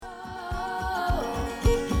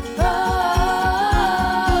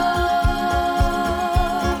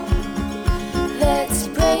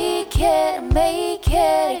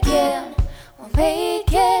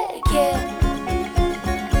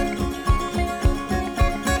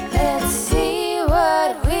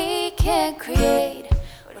create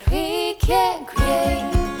what we can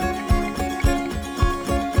create.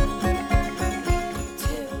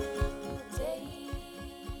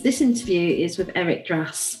 This interview is with Eric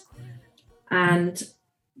Drass. And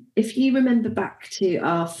if you remember back to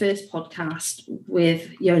our first podcast with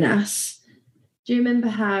Jonas, do you remember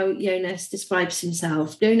how Jonas describes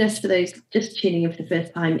himself? Jonas, for those just tuning in for the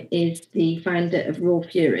first time, is the founder of Raw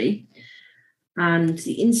Fury and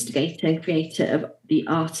the instigator and creator of the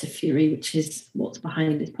Art of Fury, which is what's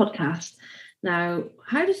behind this podcast. Now,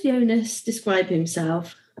 how does Jonas describe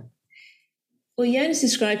himself? Well, Jonas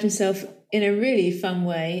described himself in a really fun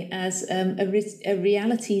way as a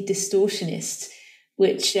reality distortionist,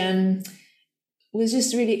 which was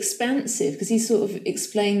just really expansive, because he sort of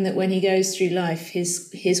explained that when he goes through life,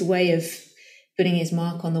 his way of putting his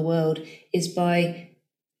mark on the world is by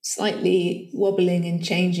slightly wobbling and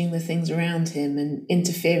changing the things around him and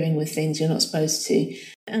interfering with things you're not supposed to.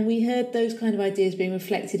 And we heard those kind of ideas being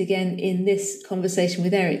reflected again in this conversation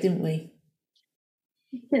with Eric, didn't we?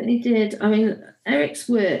 He certainly did. I mean, Eric's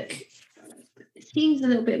work seems a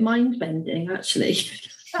little bit mind-bending, actually.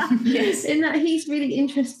 Yes. In that he's really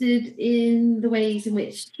interested in the ways in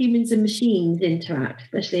which humans and machines interact,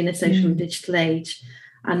 especially in a social and digital age,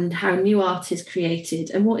 and how new art is created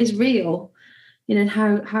and what is real, and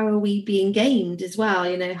how are we being gamed as well,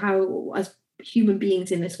 how as human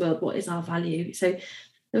beings in this world, what is our value? So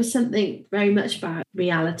there was something very much about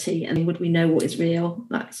reality and would we know what is real?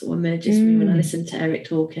 That sort of emerges for me when I listen to Eric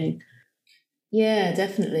talking. Yeah,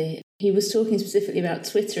 definitely. He was talking specifically about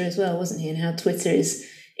Twitter as well, wasn't he? And how Twitter is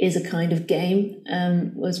a kind of game,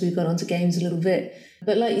 as we've got onto games a little bit.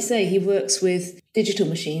 But like you say, he works with digital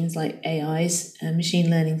machines like AIs and machine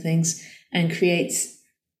learning things, and creates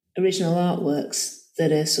original artworks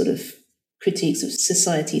that are sort of critiques of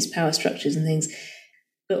society's power structures and things,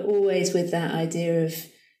 but always with that idea of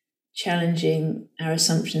challenging our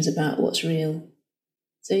assumptions about what's real.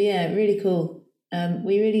 So yeah, really cool.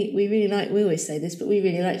 We always say this, but we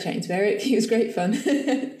really like chatting to Eric. He was great fun.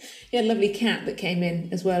 He had a lovely cat that came in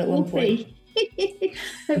as well at one point.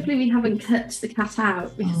 Hopefully we haven't cut the cat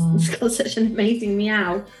out because it's got such an amazing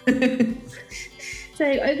meow. So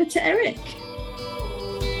over to Eric.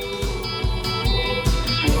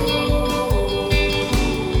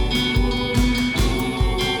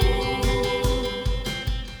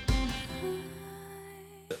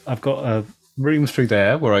 I've got a room through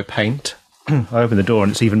there where I paint. I open the door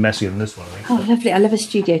and it's even messier than this one, I think. Oh, lovely. I love a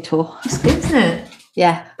studio tour. It's good, isn't it?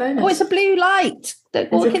 Yeah. Bonus. Oh, it's a blue light.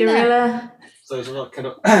 Don't walk in there. So there's a little kind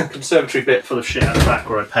of conservatory bit full of shit at the back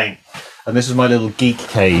where I paint. And this is my little geek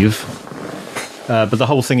cave. But the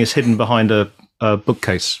whole thing is hidden behind a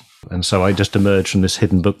bookcase. And so I just emerge from this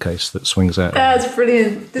hidden bookcase that swings out. That's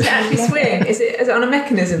brilliant. Does it actually swing? Is it on a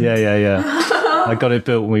mechanism? Yeah. I got it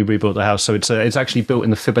built when we rebuilt the house. So it's actually built in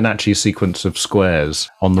the Fibonacci sequence of squares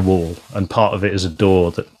on the wall. And part of it is a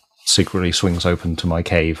door that secretly swings open to my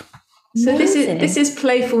cave. So this is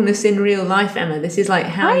playfulness in real life, Emma. This is like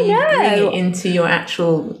how you bring it into your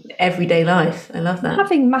actual everyday life. I love that. I'm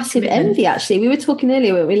having massive envy, actually. We were talking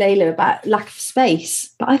earlier with Layla about lack of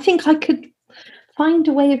space, but I think I could find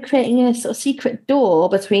a way of creating a sort of secret door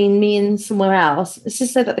between me and somewhere else. It's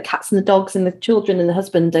just so that the cats and the dogs and the children and the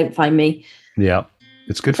husband don't find me. Yeah,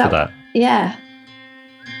 it's good for that. Yeah.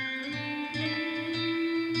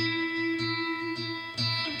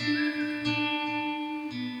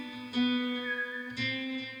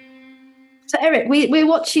 So Eric, we're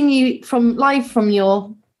watching you live from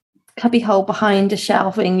your cubbyhole behind a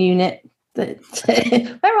shelving unit.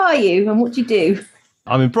 Where are you and what do you do?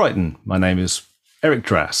 I'm in Brighton. My name is Eric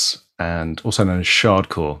Drass, and also known as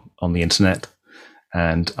Shardcore on the internet.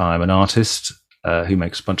 And I'm an artist who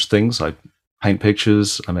makes a bunch of things. I paint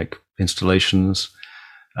pictures, I make installations.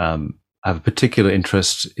 I have a particular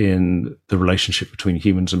interest in the relationship between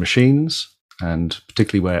humans and machines, and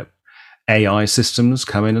particularly where AI systems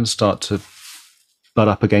come in and start to butt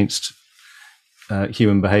up against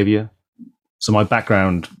human behavior. So my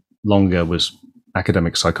background longer was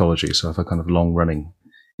academic psychology, so I have a kind of long-running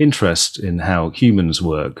interest in how humans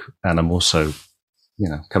work, and I'm also,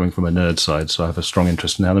 coming from a nerd side, so I have a strong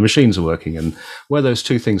interest in how the machines are working, and where those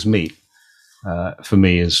two things meet, for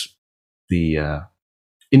me, is the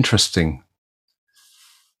interesting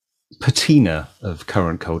patina of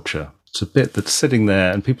current culture. It's a bit that's sitting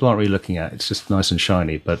there and people aren't really looking at. It's just nice and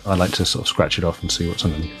shiny, but I like to sort of scratch it off and see what's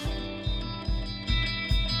underneath.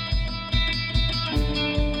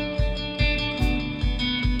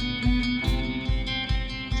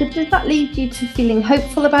 So does that lead you to feeling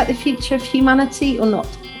hopeful about the future of humanity or not?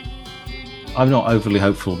 I'm not overly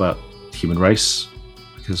hopeful about the human race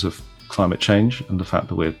because of climate change and the fact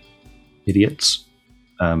that we're idiots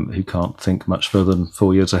who can't think much further than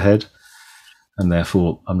 4 years ahead. And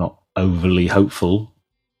therefore, I'm not overly hopeful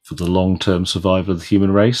for the long-term survival of the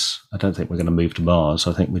human race. I don't think we're going to move to Mars.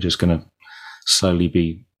 I think we're just going to slowly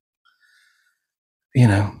be,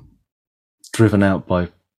 driven out by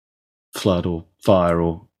flood or fire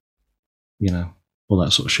or, all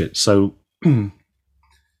that sort of shit. So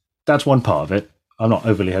that's one part of it. I'm not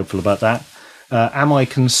overly hopeful about that. Am I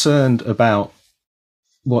concerned about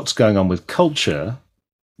what's going on with culture?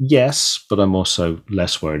 Yes, but I'm also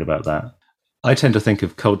less worried about that. I tend to think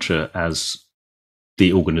of culture as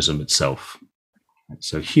the organism itself.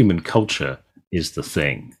 So human culture is the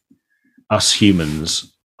thing. Us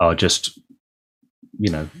humans are just,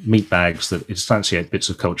 meat bags that instantiate bits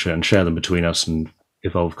of culture and share them between us and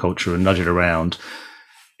evolve culture and nudge it around.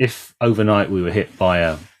 If overnight we were hit by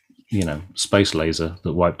a, space laser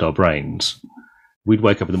that wiped our brains, we'd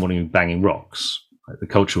wake up in the morning banging rocks. The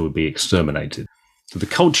culture would be exterminated. So the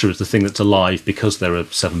culture is the thing that's alive because there are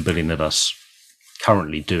 7 billion of us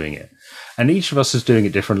currently doing it. And each of us is doing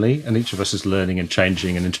it differently, and each of us is learning and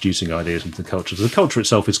changing and introducing ideas into the culture. So the culture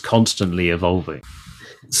itself is constantly evolving.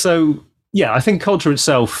 So, yeah, I think culture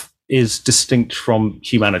itself is distinct from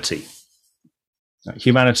humanity.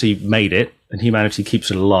 Humanity made it, and humanity keeps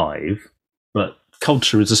it alive, but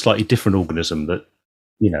culture is a slightly different organism that,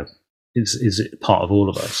 is part of all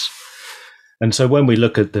of us. And so when we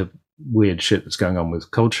look at the weird shit that's going on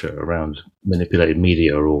with culture around manipulated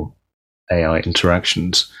media or AI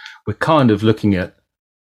interactions, we're kind of looking at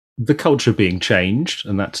the culture being changed,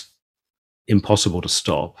 and that's impossible to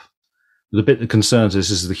stop. The bit that concerns us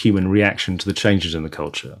is the human reaction to the changes in the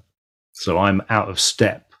culture. So I'm out of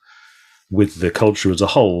step with the culture as a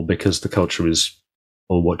whole because the culture is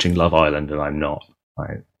all watching Love Island and I'm not.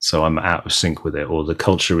 Right? So I'm out of sync with it, or the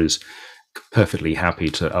culture is perfectly happy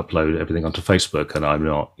to upload everything onto Facebook and I'm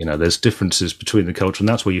not. There's differences between the culture, and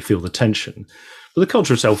that's where you feel the tension. But the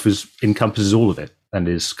culture itself encompasses all of it and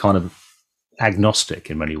is kind of agnostic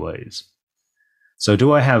in many ways. So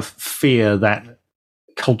do I have fear that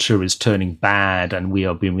culture is turning bad and we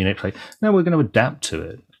are being manipulated? No, we're going to adapt to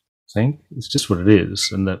it. I think it's just what it is.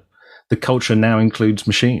 And that the culture now includes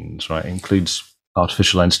machines, right? It includes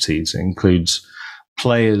artificial entities. It includes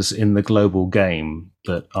players in the global game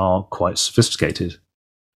that are quite sophisticated.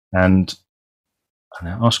 And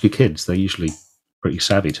ask your kids, they're usually pretty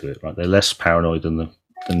savvy to it, right? They're less paranoid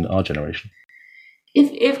than our generation.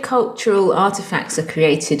 If cultural artifacts are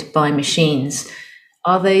created by machines,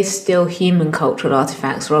 are they still human cultural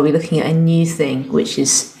artifacts, or are we looking at a new thing, which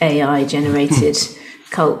is AI-generated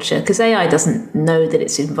culture? Because AI doesn't know that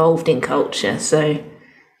it's involved in culture, so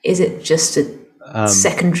is it just a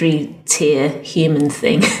secondary tier human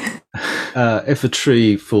thing? If a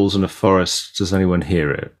tree falls in a forest, does anyone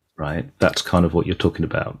hear it, right? That's kind of what you're talking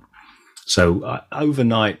about. So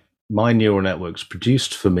overnight, my neural networks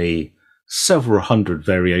produced for me several hundred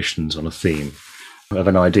variations on a theme of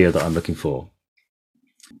an idea that I'm looking for.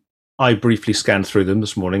 I briefly scanned through them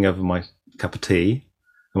this morning over my cup of tea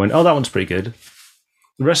and went, oh, that one's pretty good.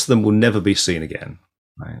 The rest of them will never be seen again.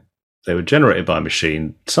 Right? They were generated by a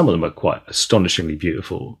machine. Some of them are quite astonishingly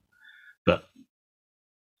beautiful, but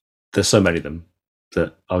there's so many of them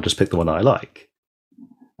that I'll just pick the one that I like.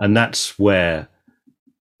 And that's where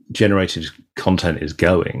generated content is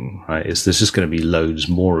going, right? There's just going to be loads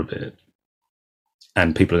more of it.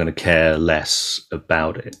 And people are going to care less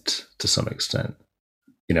about it to some extent.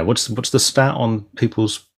 What's the stat on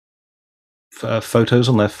people's photos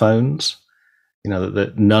on their phones?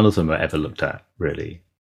 That none of them are ever looked at, really.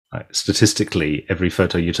 Right? Statistically, every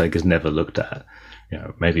photo you take is never looked at.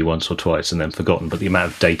 Maybe once or twice and then forgotten. But the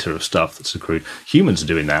amount of data of stuff that's accrued, humans are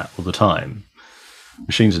doing that all the time.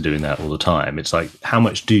 Machines are doing that all the time. It's like, how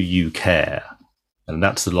much do you care? And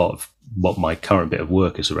that's a lot of what my current bit of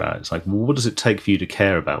work is around. It's like, well, what does it take for you to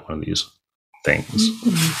care about one of these things?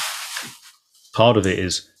 Mm-hmm. Part of it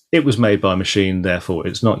is, it was made by a machine, therefore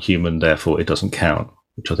it's not human, therefore it doesn't count,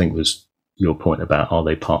 which I think was your point about, are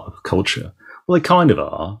they part of culture? Well, they kind of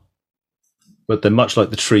are, but they're much like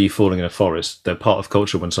the tree falling in a forest. They're part of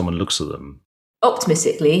culture when someone looks at them.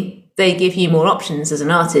 Optimistically, they give you more options as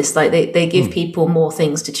an artist. Like they give people more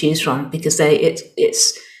things to choose from, because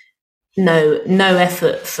it's no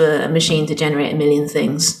effort for a machine to generate a million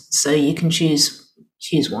things. So you can choose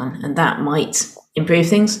one, and that might improve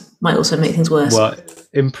things, might also make things worse. Well,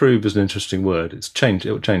 improve is an interesting word. It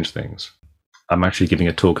will change things. I'm actually giving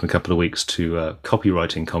a talk in a couple of weeks to a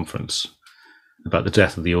copywriting conference about the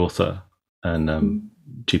death of the author and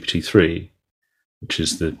GPT-3, which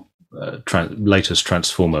is the latest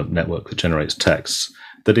transformer network that generates texts,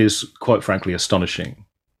 that is, quite frankly, astonishing.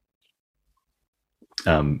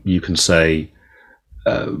 You can say,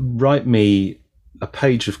 write me a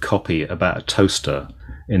page of copy about a toaster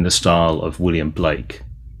in the style of William Blake.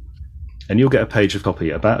 And you'll get a page of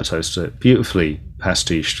copy about a toaster, beautifully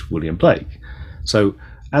pastiched William Blake. So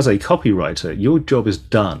as a copywriter, your job is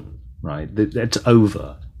done, right? It's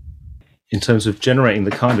over. In terms of generating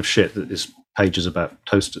the kind of shit that is pages about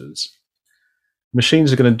toasters,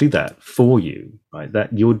 machines are going to do that for you, right?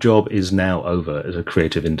 That your job is now over as a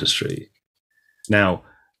creative industry. Now,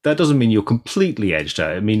 that doesn't mean you're completely edged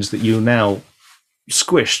out. It means that you're now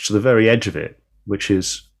squished to the very edge of it, which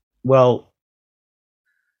is, well,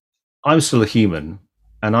 I'm still a human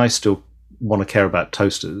and I still want to care about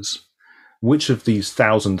toasters. Which of these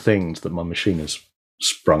 1,000 things that my machine has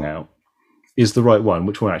sprung out is the right one?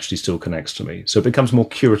 Which one actually still connects to me? So it becomes more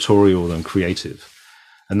curatorial than creative.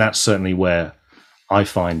 And that's certainly where I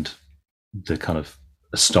find the kind of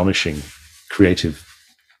astonishing creative,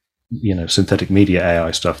 synthetic media AI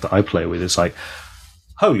stuff that I play with. It's like,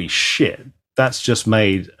 holy shit, that's just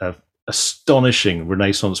made a astonishing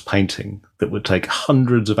Renaissance painting that would take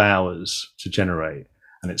hundreds of hours to generate,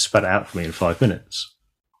 and it spat out for me in 5 minutes.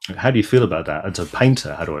 How do you feel about that? As a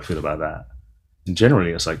painter, how do I feel about that? And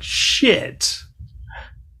generally, it's like, shit.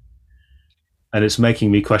 And it's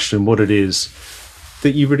making me question what it is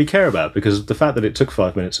that you really care about, because the fact that it took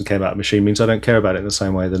 5 minutes and came out of a machine means I don't care about it in the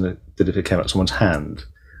same way that if it came out of someone's hand.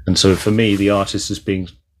 And so for me, the artist is being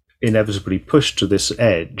inevitably pushed to this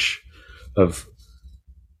edge of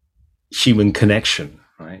human connection,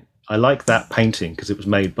 right? I like that painting because it was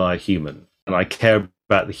made by a human, and I care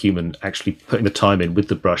about the human actually putting the time in with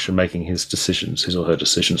the brush and making his or her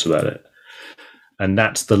decisions about it. And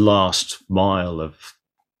that's the last mile of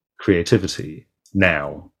creativity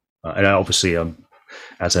now. And obviously I'm,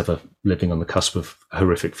 as ever, living on the cusp of a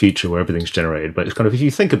horrific future where everything's generated. But it's kind of, if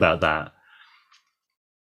you think about that,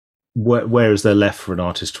 where is there left for an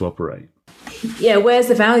artist to operate? Yeah, where's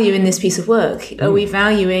the value in this piece of work? Are we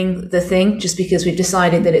valuing the thing just because we've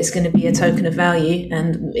decided that it's going to be a token of value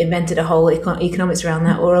and invented a whole economics around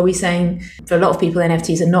that? Or are we saying, for a lot of people,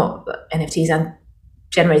 NFTs and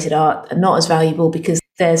generated art are not as valuable because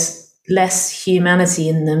there's less humanity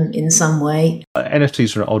in them in some way?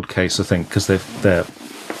 NFTs are an odd case, I think, because they're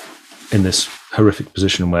in this horrific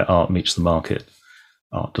position where art meets the market.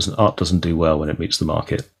 Art doesn't do well when it meets the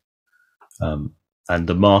market. And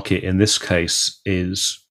the market in this case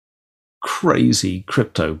is crazy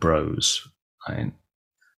crypto bros, right?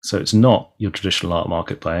 So it's not your traditional art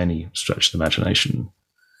market by any stretch of the imagination.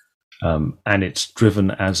 And it's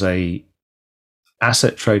driven as a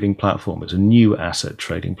asset trading platform. It's a new asset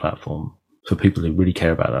trading platform for people who really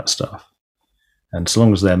care about that stuff. And so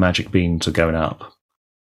long as their magic beans are going up,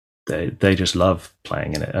 they just love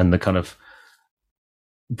playing in it. And the kind of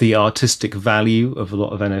the artistic value of a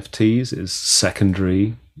lot of NFTs is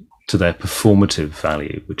secondary to their performative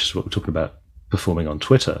value, which is what we're talking about performing on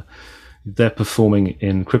Twitter. They're performing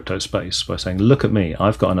in crypto space by saying, look at me,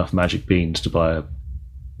 I've got enough magic beans to buy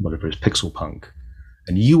whatever it is, Pixel Punk.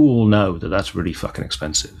 And you all know that that's really fucking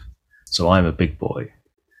expensive. So I'm a big boy.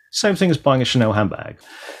 Same thing as buying a Chanel handbag.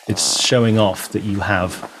 It's showing off that you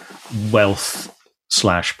have wealth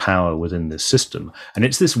 / power within this system. And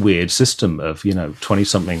it's this weird system of,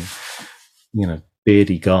 20-something,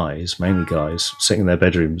 beardy guys, mainly guys, sitting in their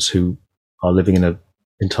bedrooms who are living in an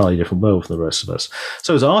entirely different world from the rest of us.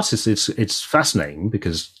 So as artists, it's fascinating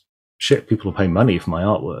because, shit, people are paying money for my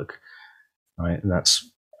artwork, right? And that's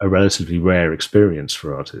a relatively rare experience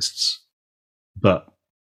for artists. But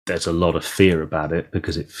there's a lot of fear about it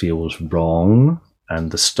because it feels wrong,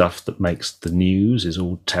 and the stuff that makes the news is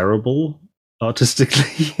all terrible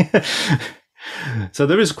artistically. So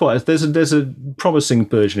there's a promising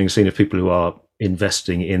burgeoning scene of people who are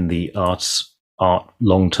investing in the art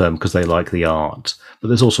long term because they like the art, but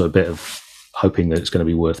there's also a bit of hoping that it's going to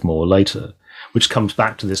be worth more later, which comes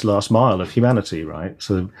back to this last mile of humanity, right?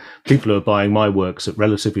 So people who are buying my works at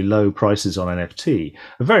relatively low prices on NFT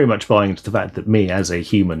are very much buying into the fact that me as a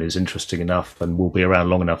human is interesting enough and will be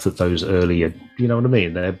around long enough that those earlier, you know what I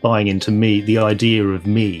mean? They're buying into me, the idea of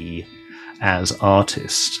me as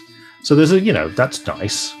artist. So there's that's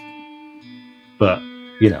nice. But,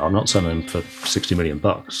 I'm not selling them for $60 million.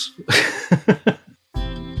 I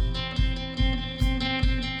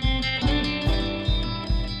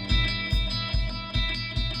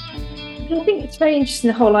think it's very interesting,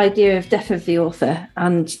 the whole idea of death of the author,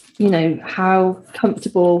 and how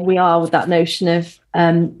comfortable we are with that notion of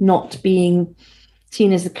not being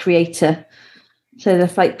seen as the creator. So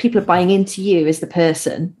that's like people are buying into you as the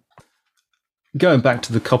person. Going back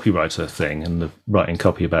to the copywriter thing and the writing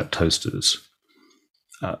copy about toasters,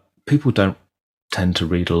 people don't tend to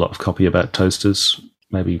read a lot of copy about toasters.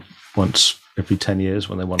 maybe once every 10 years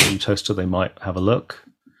when they want a new toaster, they might have a look.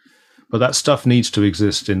 But that stuff needs to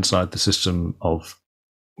exist inside the system of,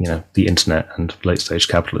 the internet and late stage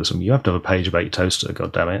capitalism. You have to have a page about your toaster,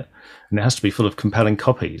 God damn it. And it has to be full of compelling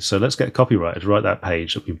copies. So let's get a copywriter to write that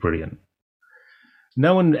page. That'd be brilliant.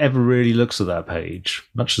 No one ever really looks at that page,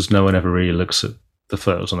 much as no one ever really looks at the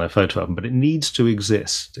photos on their photo album, but it needs to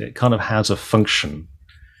exist. It kind of has a function.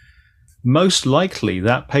 Most likely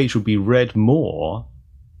that page will be read more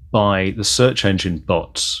by the search engine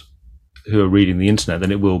bots who are reading the internet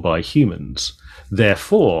than it will by humans.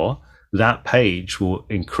 Therefore, that page will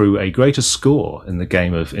accrue a greater score in the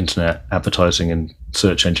game of internet advertising and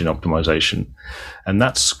search engine optimization. And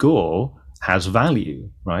that score has value,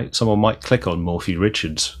 right? Someone might click on Morphy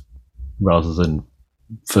Richards rather than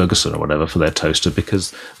Ferguson or whatever for their toaster,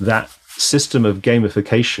 because that system of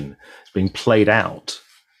gamification is being played out.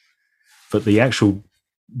 But the actual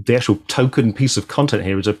token piece of content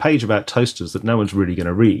here is a page about toasters that no one's really going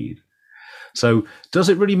to read. So does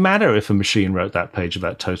it really matter if a machine wrote that page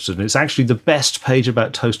about toasters? And it's actually the best page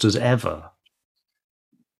about toasters ever,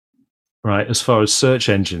 right? As far as search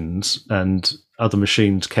engines and other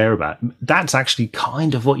machines care about, that's actually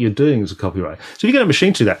kind of what you're doing as a copywriter. So if you get a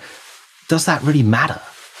machine to do that, does that really matter?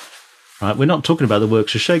 Right? We're not talking about the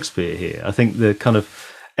works of Shakespeare here. I think the kind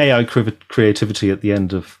of AI creativity at the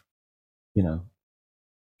end of,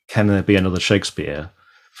 can there be another Shakespeare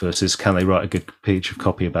versus can they write a good page of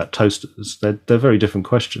copy about toasters? They're very different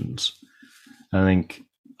questions. I think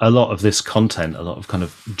a lot of this content, a lot of kind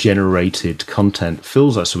of generated content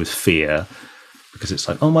fills us with fear because it's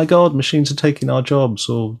like, oh my God, machines are taking our jobs,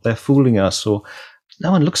 or they're fooling us, or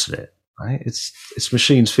no one looks at it, right? It's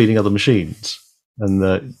machines feeding other machines, and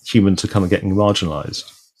the humans are kind of getting marginalized,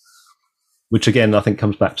 which again, I think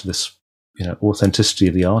comes back to this, authenticity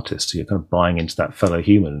of the artist. You're kind of buying into that fellow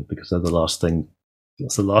human because they're the last thing.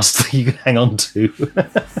 That's the last thing you can hang on to.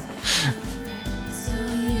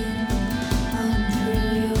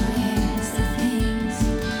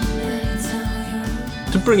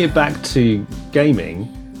 To bring it back to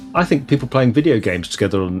gaming, I think people playing video games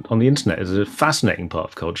together on the internet is a fascinating part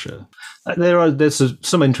of culture. There's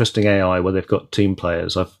some interesting AI where they've got team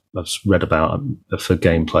players I've read about for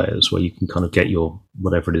game players, where you can kind of get your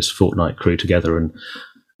whatever it is Fortnite crew together, and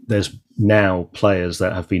there's now players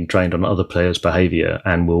that have been trained on other players' behavior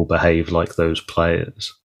and will behave like those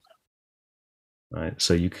players. Right,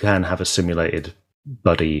 so you can have a simulated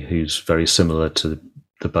buddy who's very similar to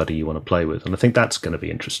the buddy you want to play with, and I think that's going to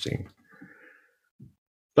be interesting.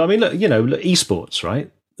 But I mean, look, esports,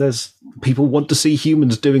 right? There's people want to see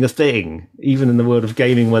humans doing a thing, even in the world of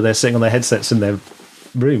gaming, where they're sitting on their headsets in their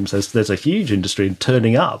rooms. There's a huge industry in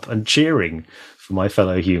turning up and cheering for my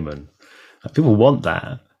fellow human. People want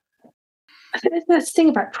that. I think there's this thing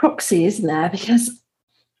about proxy, isn't there? Because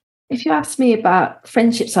if you ask me about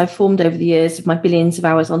friendships I've formed over the years of my billions of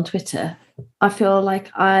hours on Twitter, I feel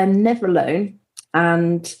like I'm never alone,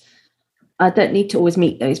 and I don't need to always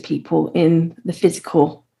meet those people in the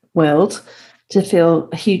physical world to feel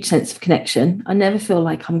a huge sense of connection. I never feel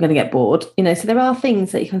like I'm going to get bored. So there are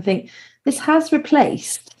things that you can think, this has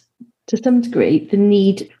replaced, to some degree, the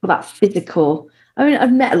need for that physical. I mean,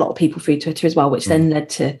 I've met a lot of people through Twitter as well, which then led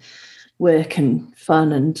to work and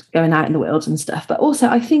fun and going out in the world and stuff. But also,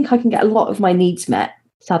 I think I can get a lot of my needs met,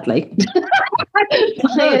 sadly,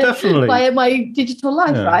 by my digital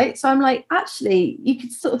life, right? So I'm like, actually, you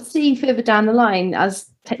could sort of see further down the line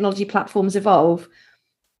as technology platforms evolve,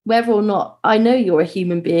 whether or not I know you're a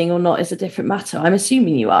human being or not is a different matter. I'm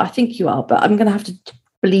assuming you are. I think you are, but I'm going to have to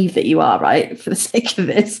believe that you are, right, for the sake of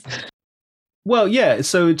this. Well, yeah.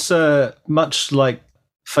 So it's much like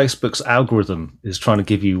Facebook's algorithm is trying to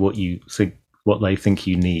give you what they think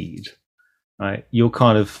you need, right? You're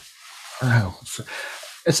kind of,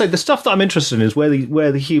 so the stuff that I'm interested in is where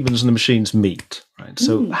the humans and the machines meet, right?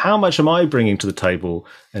 So how much am I bringing to the table,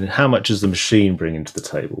 and how much is the machine bringing to the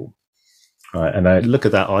table, right? And I look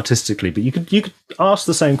at that artistically, but you could ask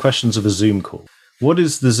the same questions of a Zoom call. What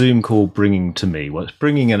is the Zoom call bringing to me? Well, it's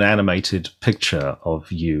bringing an animated picture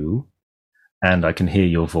of you, and I can hear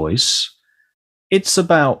your voice. It's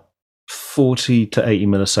about 40 to 80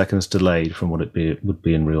 milliseconds delayed from what it would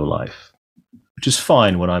be in real life, which is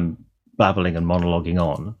fine when I'm babbling and monologuing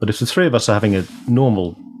on. But if the three of us are having a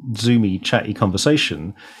normal, Zoomy, chatty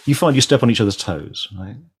conversation, you find you step on each other's toes,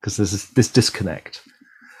 right? Because there's this disconnect.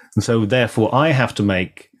 And so therefore, I have to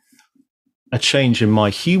make a change in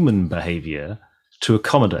my human behavior to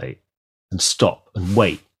accommodate and stop and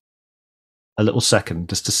wait a little second,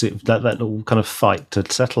 just to see that little kind of fight to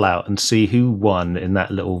settle out and see who won in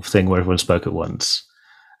that little thing where everyone spoke at once.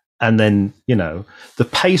 And then, the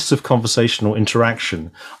pace of conversational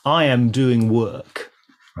interaction, I am doing work,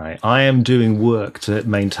 right? I am doing work to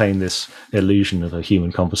maintain this illusion of a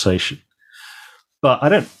human conversation. But I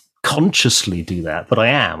don't consciously do that, but I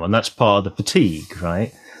am. And that's part of the fatigue,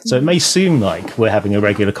 right? So it may seem like we're having a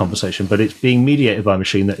regular conversation, but it's being mediated by a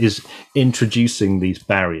machine that is introducing these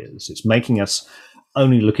barriers. It's making us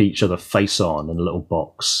only look at each other face on in a little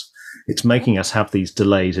box. It's making us have these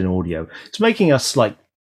delays in audio. It's making us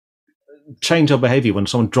change our behavior when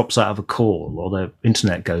someone drops out of a call or their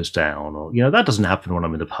internet goes down, or that doesn't happen when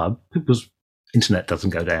I'm in the pub. People's internet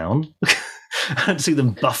doesn't go down. I don't see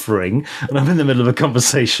them buffering and I'm in the middle of a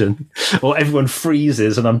conversation, or everyone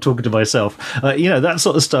freezes and I'm talking to myself. That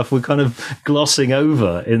sort of stuff we're kind of glossing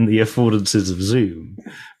over in the affordances of Zoom.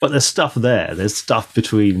 But there's stuff there. There's stuff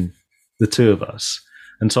between the two of us.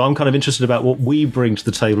 And so I'm kind of interested about what we bring to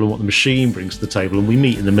the table and what the machine brings to the table, and we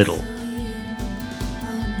meet in the middle.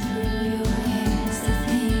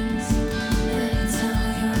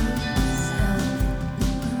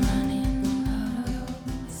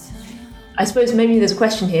 I suppose maybe there's a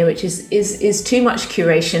question here, which is too much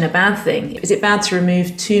curation a bad thing? Is it bad to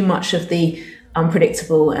remove too much of the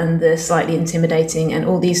unpredictable and the slightly intimidating and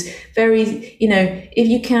all these very, if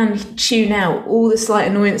you can tune out all the slight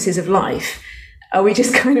annoyances of life, are we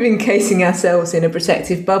just kind of encasing ourselves in a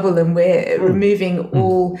protective bubble and we're removing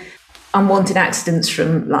all unwanted accidents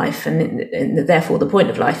from life and therefore the point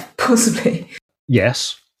of life, possibly?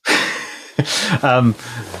 Yes.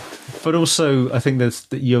 But also I think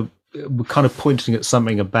we're kind of pointing at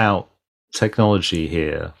something about technology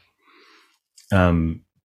here. I'm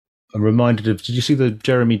reminded of, did you see the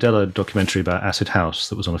Jeremy Deller documentary about Acid House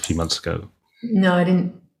that was on a few months ago? No, I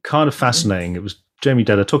didn't. Kind of fascinating. It was Jeremy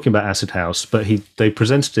Deller talking about Acid House, but they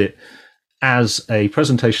presented it as a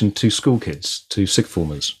presentation to school kids, to sixth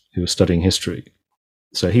formers who were studying history.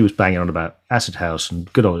 So he was banging on about Acid House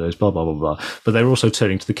and good old days, blah, blah, blah, blah. But they were also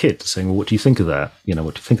turning to the kids saying, well, what do you think of that?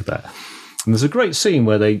 What do you think of that? And there's a great scene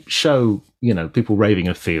where they show, people raving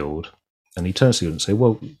in a field, and he turns to you and say,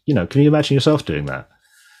 well, can you imagine yourself doing that?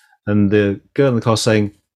 And the girl in the class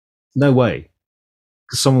saying, no way,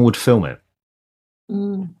 because someone would film it.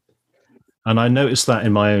 Mm. And I noticed that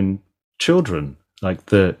in my own children,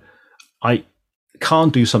 I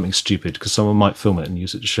can't do something stupid because someone might film it and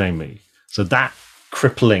use it to shame me. So that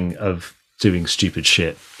crippling of doing stupid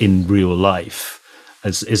shit in real life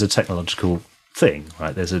is a technological thing,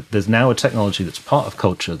 right? There's now a technology that's part of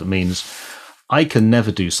culture that means I can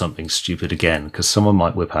never do something stupid again because someone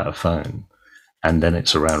might whip out a phone and then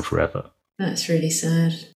it's around forever. That's really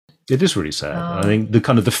sad. It is really sad. I think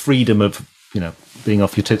the freedom of being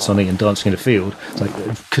off your tits on it and dancing in a field, I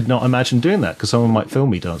could not imagine doing that because someone might film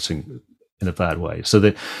me dancing in a bad way. So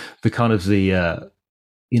the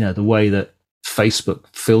way that Facebook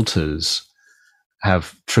filters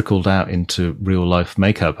have trickled out into real life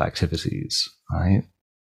makeup activities, right?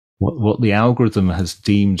 What the algorithm has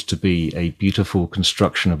deemed to be a beautiful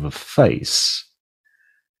construction of a face,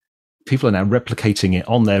 people are now replicating it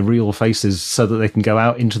on their real faces so that they can go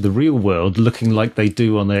out into the real world looking like they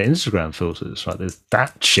do on their Instagram filters, right? There's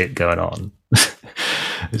that shit going on.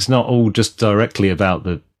 It's not all just directly about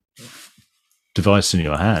the device in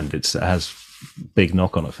your hand. It has big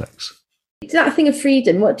knock-on effects. That thing of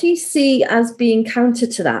freedom, what do you see as being counter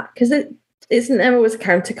to that? Because isn't there always a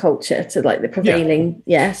counterculture to the prevailing?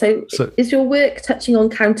 Yeah. So is your work touching on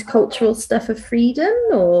countercultural stuff of freedom,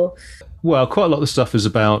 or? Well, quite a lot of the stuff is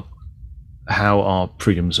about how our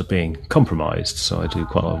freedoms are being compromised. So I do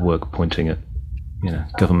quite a lot of work pointing at,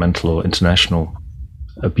 governmental or international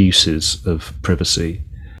abuses of privacy.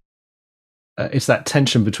 It's that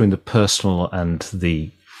tension between the personal and the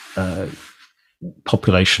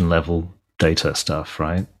population level data stuff,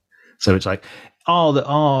 right? So it's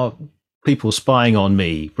are people spying on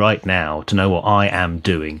me right now to know what I am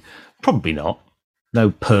doing? Probably not.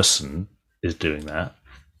 No person is doing that.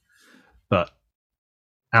 But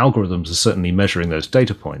algorithms are certainly measuring those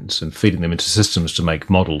data points and feeding them into systems to make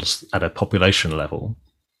models at a population level.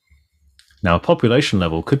 Now, a population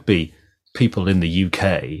level could be people in the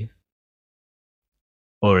UK,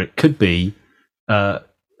 or it could be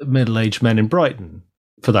middle-aged men in Brighton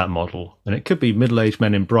for that model. And it could be middle-aged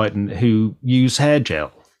men in Brighton who use hair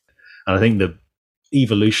gel. And I think the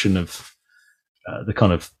evolution of the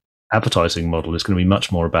kind of advertising model is going to be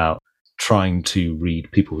much more about trying to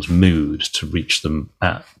read people's mood to reach them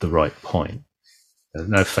at the right point.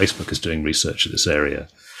 Now Facebook is doing research in this area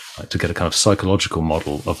to get a kind of psychological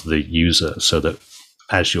model of the user so that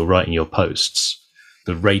as you're writing your posts,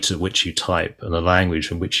 the rate at which you type and the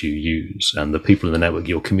language in which you use and the people in the network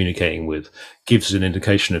you're communicating with gives an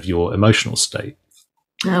indication of your emotional state.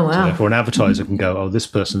 Oh, wow. So therefore, an advertiser can go, oh, this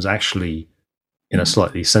person's actually in a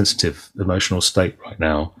slightly sensitive emotional state right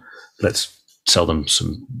now. Let's sell them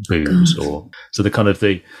some booze. So the kind of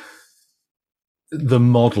the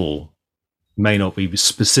model may not be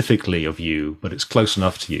specifically of you, but it's close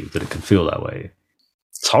enough to you that it can feel that way.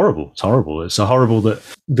 It's horrible. It's horrible. It's so horrible that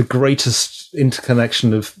the greatest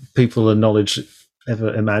interconnection of people and knowledge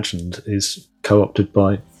ever imagined is co-opted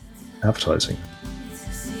by advertising.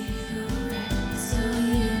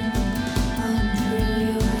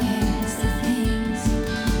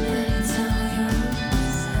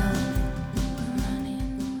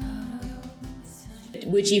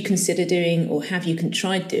 Would you consider doing, or have you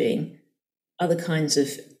tried doing, other kinds of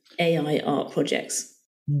AI art projects?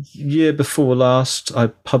 Year before last, I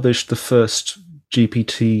published the first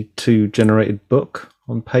GPT-2 generated book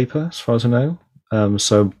on paper, as far as I know.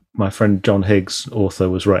 So my friend John Higgs, author,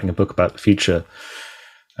 was writing a book about the future.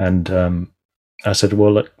 And I said,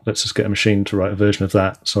 well, let's just get a machine to write a version of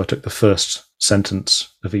that. So I took the first sentence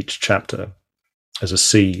of each chapter as a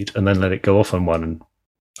seed and then let it go off on one. And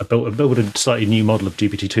I built a slightly new model of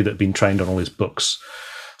GPT-2 that had been trained on all his books.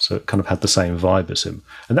 So it kind of had the same vibe as him.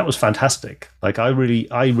 And that was fantastic. Like, I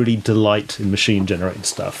really delight in machine generated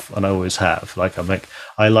stuff, and I always have. Like,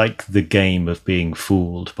 I like the game of being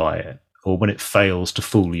fooled by it, or when it fails to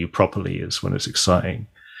fool you properly is when it's exciting.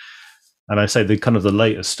 And I say the kind of the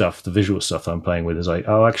later stuff, the visual stuff I'm playing with is like,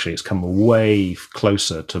 oh, actually it's come way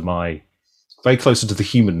closer to very closer to the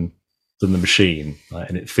human than the machine. Right?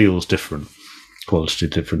 And it feels different, quality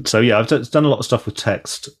different. So yeah, I've done a lot of stuff with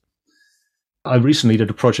text. I recently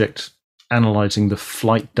did a project analysing the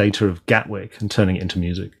flight data of Gatwick and turning it into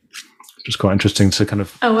music, which is quite interesting to kind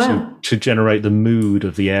of to generate the mood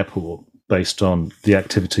of the airport based on the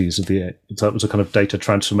activities of the air. So that was a kind of data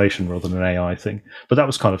transformation rather than an AI thing. But that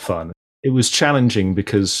was kind of fun. It was challenging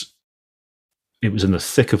because it was in the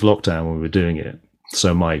thick of lockdown when we were doing it.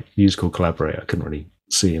 So my musical collaborator, I couldn't really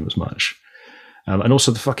see him as much. And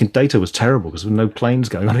also the fucking data was terrible because there were no planes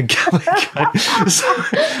going on in Gatwick. So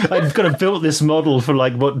I'd kind of built this model for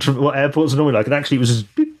like what airports are normally like, and actually it was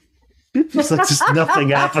just beep, beep. It's like just nothing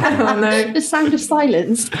happening. Oh no, the sound of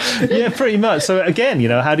silence. Yeah, pretty much. So again,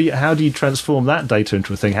 how do you transform that data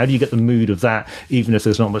into a thing? How do you get the mood of that, even if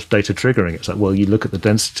there's not much data triggering? It's like, well, you look at the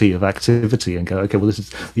density of activity and go, okay, well,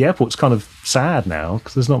 the airport's kind of sad now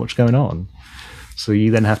because there's not much going on. So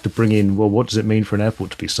you then have to bring in, well, what does it mean for an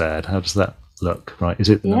airport to be sad? How does that look, right? Is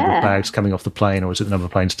it the number of bags coming off the plane, or is it the number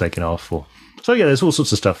of planes taking off? So yeah, there's all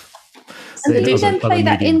sorts of stuff. And did you then play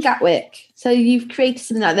that in Gatwick? So you've created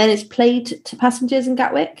something like that, then it's played to passengers in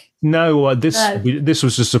Gatwick? No, this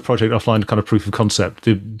was just a project offline, kind of proof of concept.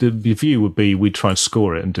 The view would be we'd try and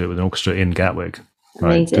score it and do it with an orchestra in Gatwick.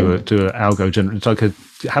 Right? Do an algo it's like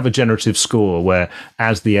have a generative score where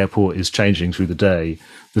as the airport is changing through the day,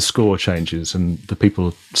 the score changes and the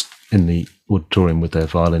people in the auditorium with their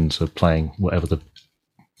violins are playing whatever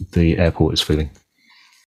the airport is feeling.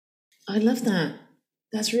 I love that.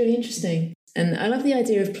 That's really interesting. And I love the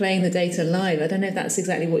idea of playing the data live. I don't know if that's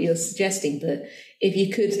exactly what you're suggesting, but if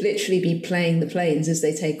you could literally be playing the planes as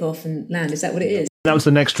they take off and land, is that what it is? That was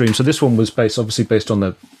the next dream. So this one was obviously based on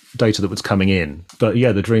the data that was coming in. But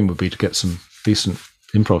yeah, the dream would be to get some decent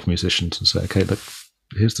improv musicians and say, okay, look,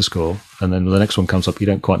 here's the score. And then the next one comes up, you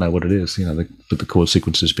don't quite know what it is, but the chord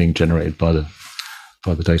sequence is being generated by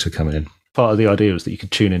the data coming in. Part of the idea is that you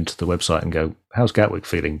could tune into the website and go, how's Gatwick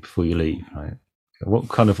feeling before you leave, right? What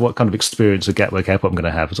kind of experience at Gatwick Airport I'm going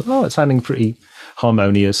to have? It's like, it's sounding pretty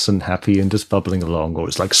harmonious and happy and just bubbling along, or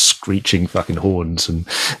it's like screeching fucking horns and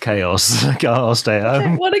chaos. I'll stay at home. I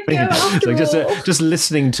don't want to go after all. Just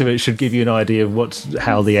listening to it should give you an idea of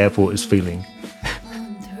how the airport is feeling.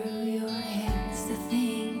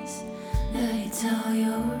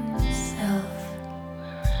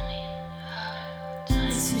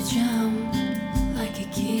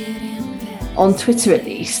 On Twitter, at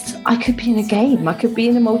least, I could be in a game. I could be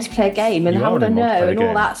in a multiplayer game, and how would I know, and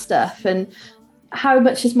all that stuff. And how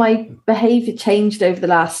much has my behaviour changed over the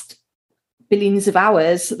last billions of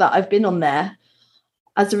hours that I've been on there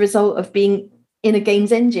as a result of being in a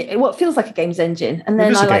game's engine? What feels like a game's engine. And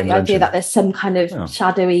then I like the idea that there's some kind of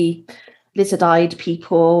shadowy, lizard-eyed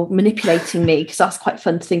people manipulating me, because that's quite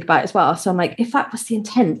fun to think about as well. So I'm like, if that was the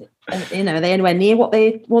intent, are they anywhere near what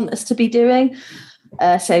they want us to be doing?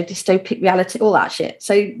 So dystopic reality, all that shit.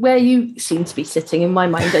 So where you seem to be sitting in my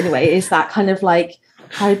mind anyway is that kind of like,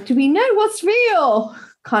 how do we know what's real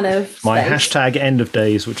kind of my space. hashtag end of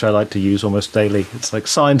days, which I like to use almost daily. It's like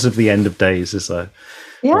signs of the end of days is I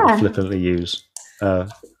flippantly use.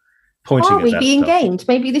 Pointing Are at we that being stuff. gamed?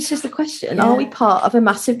 Maybe this is the question. Are we part of a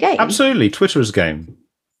massive game? Absolutely. Twitter is a game,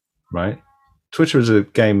 right? Twitter is a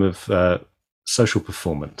game of social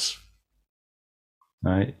performance.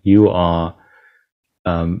 Right? You are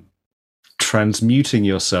transmuting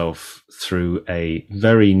yourself through a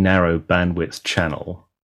very narrow bandwidth channel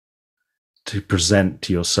to present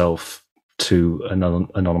yourself to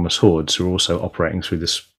anonymous hordes who are also operating through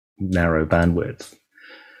this narrow bandwidth.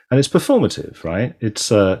 And it's performative, right?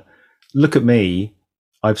 It's look at me,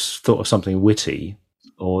 I've thought of something witty,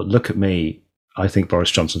 or look at me, I think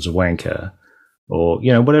Boris Johnson's a wanker, or,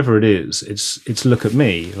 whatever it is, it's look at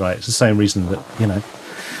me, right? It's the same reason that,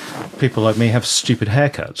 people like me have stupid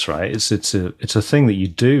haircuts, right? It's a thing that you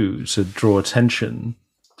do to draw attention,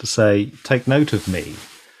 to say, take note of me.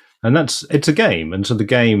 And it's a game. And so the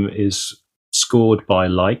game is scored by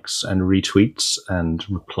likes and retweets and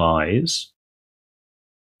replies.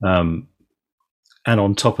 And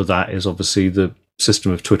on top of that is obviously the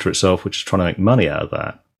system of Twitter itself, which is trying to make money out of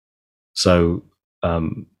that. So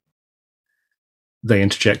they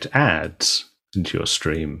interject ads into your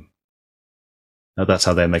stream. Now, that's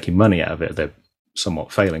how they're making money out of it. They're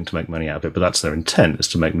somewhat failing to make money out of it, but that's their intent, is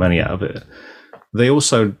to make money out of it.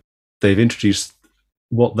 They've introduced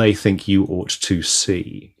what they think you ought to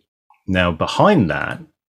see. Now, behind that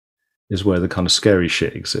is where the kind of scary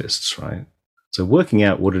shit exists, right? So working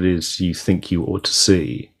out what it is you think you ought to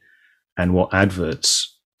see and what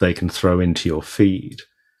adverts they can throw into your feed,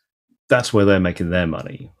 that's where they're making their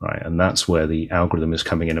money, right? And that's where the algorithm is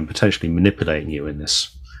coming in and potentially manipulating you in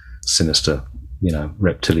this sinister,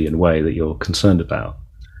 reptilian way that you're concerned about.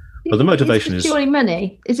 But the motivation is purely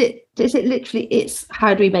money. Is it literally? It's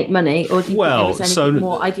how do we make money, or do you think there's anything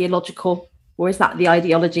more ideological, or is that the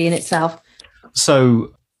ideology in itself?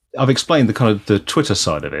 So I've explained the kind of the Twitter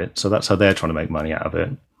side of it. So that's how they're trying to make money out of it,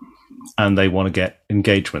 and they want to get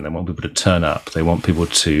engagement. They want people to turn up. They want people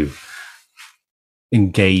to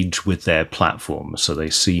engage with their platform, so they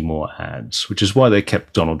see more ads. Which is why they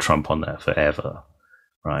kept Donald Trump on there forever,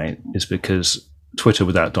 right? It's because Twitter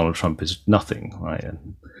without Donald Trump is nothing, right?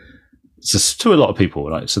 And it's just, to a lot of people,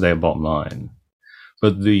 right? So their bottom line.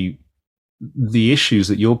 But the issues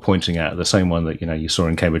that you're pointing at are the same one that you saw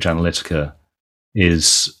in Cambridge Analytica,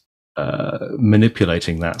 is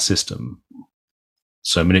manipulating that system.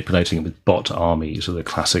 So manipulating it with bot armies, or the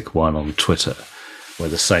classic one on Twitter, where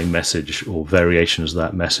the same message or variations of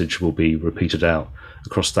that message will be repeated out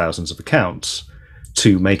across thousands of accounts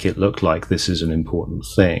to make it look like this is an important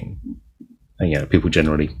thing. And people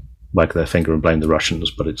generally wag their finger and blame the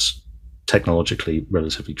Russians, but it's technologically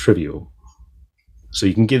relatively trivial. So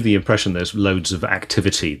you can give the impression there's loads of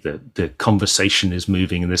activity, that the conversation is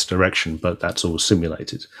moving in this direction, but that's all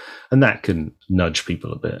simulated. And that can nudge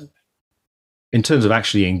people a bit. In terms of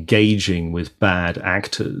actually engaging with bad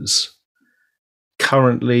actors,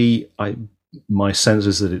 currently, my sense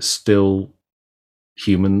is that it's still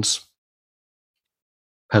humans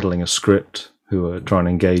peddling a script who are trying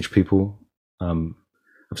to engage people.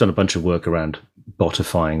 I've done a bunch of work around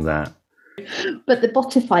botifying that. But the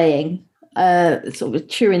botifying, sort of a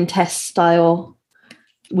Turing test style,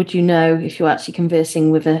 would you know if you're actually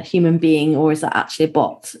conversing with a human being, or is that actually a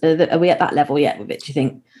bot? Are we at that level yet with it, do you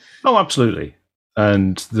think? Oh, absolutely.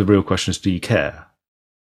 And the real question is, do you care?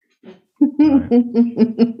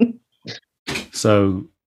 Right. So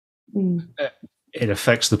it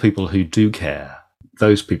affects the people who do care.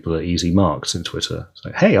 Those people are easy marks in Twitter.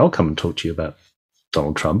 So, hey, I'll come and talk to you about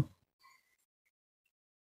Donald Trump.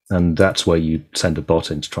 And that's where you send a bot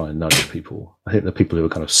in to try and nudge people. I think the people who are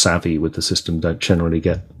kind of savvy with the system don't generally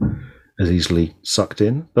get as easily sucked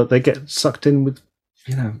in, but they get sucked in with,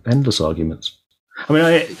 endless arguments. I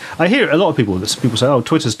mean, I hear a lot of people say, oh,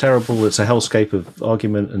 Twitter's terrible, it's a hellscape of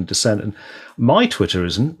argument and dissent. And my Twitter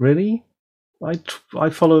isn't really. I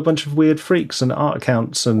follow a bunch of weird freaks and art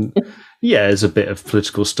accounts, and there's a bit of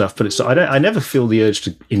political stuff, but I never feel the urge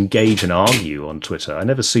to engage and argue on Twitter. I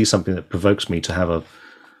never see something that provokes me to have a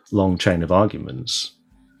long chain of arguments.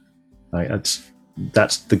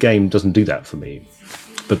 That's the game doesn't do that for me.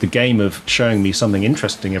 But the game of showing me something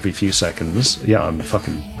interesting every few seconds, I'm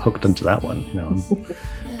fucking hooked into that one.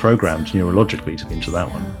 I'm programmed neurologically to be into that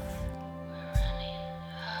one.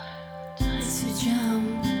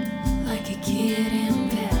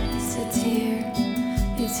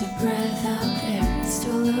 It's a breath out there, it's to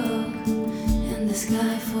look in the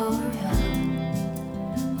sky for help.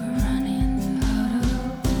 We're running out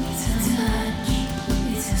of, it's a touch,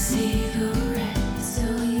 it's a cigarette, so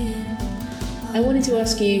I wanted to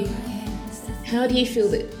ask you, how do you feel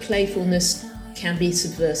that playfulness can be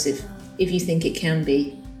subversive, if you think it can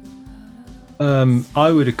be? I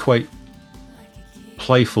would equate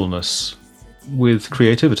playfulness with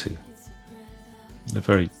creativity.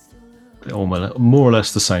 They're more or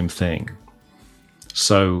less the same thing.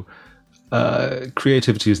 So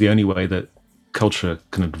creativity is the only way that culture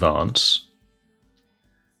can advance.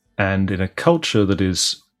 And in a culture that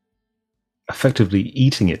is effectively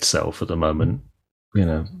eating itself at the moment,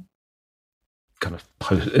 kind of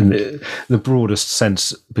in the broadest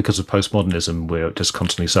sense, because of postmodernism, we're just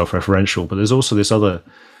constantly self-referential. But there's also this other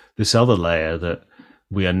layer that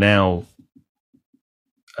we are now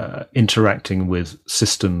interacting with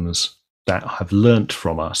systems that have learnt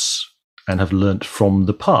from us and have learnt from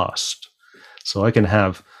the past. So I can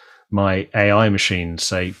have my AI machine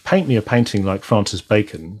say, paint me a painting like Francis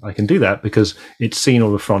Bacon. I can do that because it's seen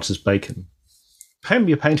all of Francis Bacon. Paint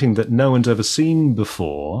me a painting that no one's ever seen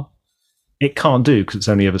before. It can't do because it's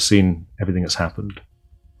only ever seen everything that's happened.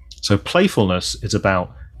 So playfulness is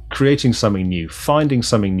about creating something new, finding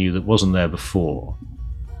something new that wasn't there before.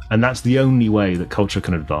 And that's the only way that culture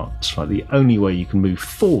can advance. Right? The only way you can move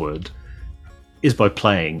forward is by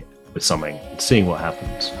playing with something, seeing what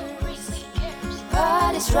happens.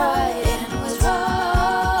 Right is right and what's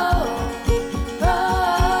wrong, wrong.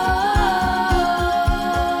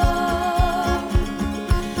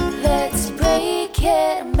 Let's break it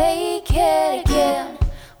and make it again.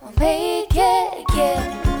 We'll make it again.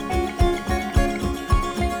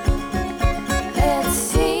 Let's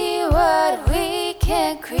see what we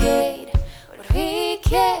can create, what we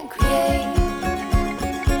can create.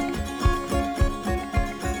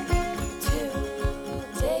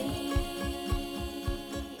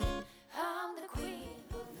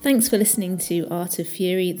 Thanks for listening to Art of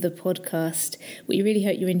Fury, the podcast. We really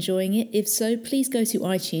hope you're enjoying it. If so, please go to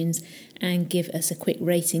iTunes and give us a quick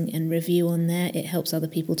rating and review on there. It helps other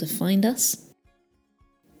people to find us.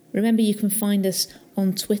 Remember, you can find us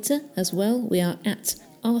on Twitter as well. We are at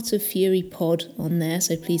Art of Fury Pod on there,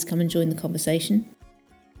 so please come and join the conversation.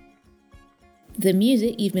 The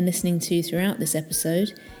music you've been listening to throughout this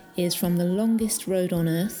episode is from The Longest Road on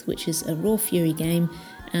Earth, which is a Raw Fury game,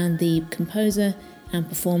 and the composer and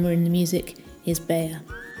performer in the music is Bayer.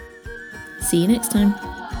 See you next time.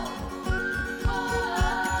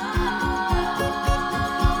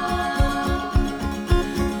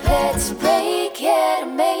 Let's break it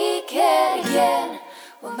and make it again.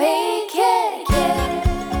 We'll make it again.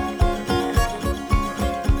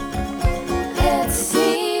 Let's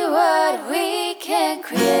see what we can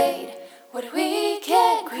create, what we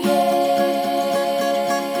can create.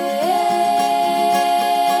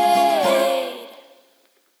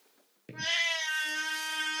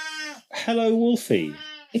 Hello, Wolfie.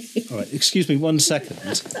 All right, excuse me 1 second.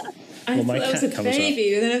 I thought that was a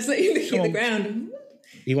baby, and then I was looking at the ground.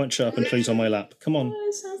 He won't shut up until he's on my lap. Come on. Oh,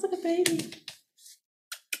 it sounds like a baby.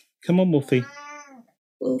 Come on, Wolfie.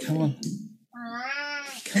 Wolfie. Come on.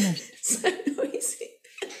 Come on. So noisy.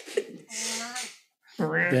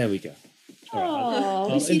 There we go. All right,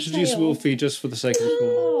 I'll he's introduce tail. Wolfie just for the sake of the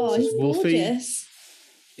call. Oh, This is he's Wolfie. gorgeous.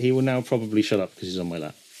 He will now probably shut up because he's on my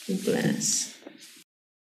lap. Bless.